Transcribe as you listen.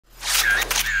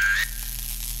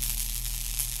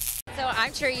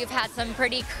I'm sure you've had some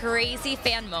pretty crazy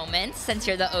fan moments since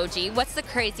you're the OG. What's the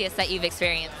craziest that you've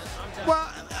experienced?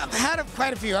 Well, I've had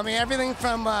quite a few. I mean, everything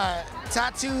from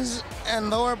tattoos and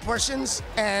lower portions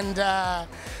and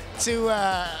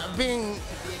to being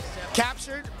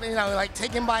captured, you know, like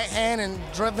taken by hand and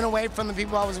driven away from the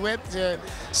people I was with to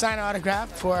sign an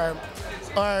autograph,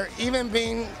 or even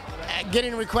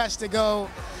getting requests to go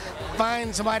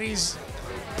find somebody's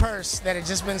purse that had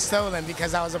just been stolen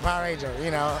because I was a Power Ranger,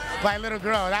 you know, by a little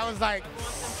girl. That was like,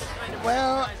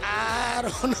 well, I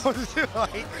don't know what to do.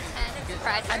 Like,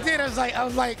 I did. I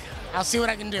was like, I'll see what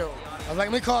I can do. I was like,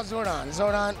 let me call Zordon.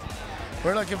 Zordon,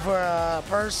 we're looking for a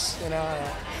purse. You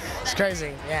know, it's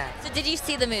crazy. Yeah. So did you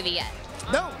see the movie yet?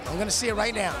 No, I'm gonna see it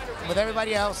right now with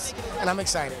everybody else, and I'm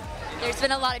excited. There's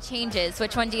been a lot of changes.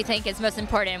 Which one do you think is most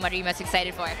important, and what are you most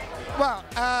excited for? Well,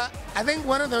 I think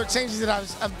one of the changes that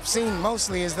I've seen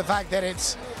mostly is the fact that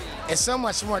it's so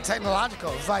much more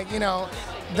technological. It's like, you know,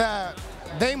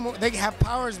 they have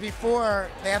powers before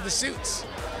they have the suits.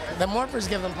 The morphers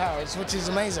give them powers, which is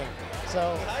amazing.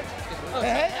 So,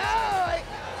 hey, oh,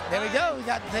 there we go. We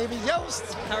got baby Yost,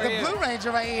 the Blue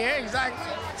Ranger right here. Exactly.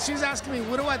 She was asking me,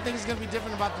 what do I think is going to be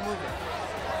different about the movie?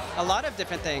 A lot of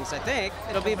different things, I think.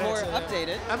 It'll be more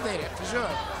updated. Updated, for sure.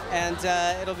 And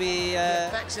it'll be... the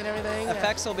effects and everything.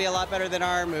 Effects will be a lot better than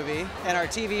our movie and our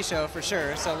TV show, for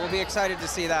sure. So we'll be excited to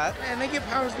see that. And they get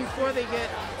powers before they get...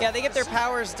 Yeah, they get their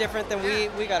powers different than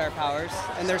we got our powers.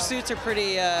 And their suits are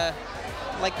pretty...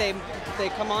 like they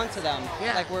come on to them.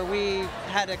 Yeah. Like where we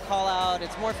had to call out,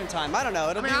 it's morphin time. I don't know,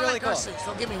 it'll be really cool. I like our suits,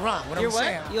 don't get me wrong. You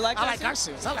like our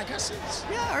suits? I like our suits.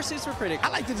 Yeah, our suits were pretty cool. I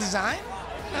like the design.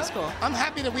 That's cool. I'm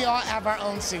happy that we all have our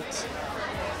own suits.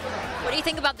 What do you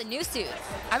think about the new suits?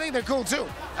 I think they're cool too.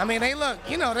 I mean, they look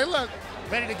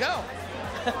ready to go.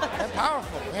 They're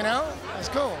powerful, you know? It's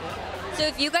cool. So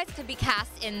if you guys could be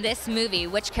cast in this movie,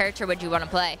 which character would you want to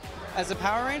play? As a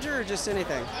Power Ranger or just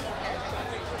anything?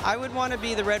 I would want to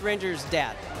be the Red Ranger's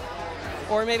dad.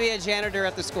 Or maybe a janitor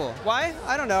at the school. Why?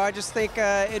 I don't know. I just think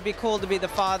it'd be cool to be the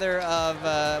father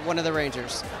of one of the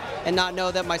Rangers and not know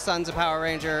that my son's a Power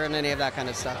Ranger and any of that kind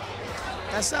of stuff.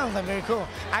 That sounds like very cool.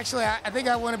 Actually, I think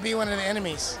I want to be one of the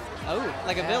enemies. Oh,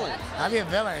 like a villain? I'd be a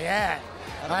villain, yeah.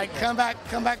 Like, come back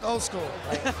old school.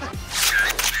 Like,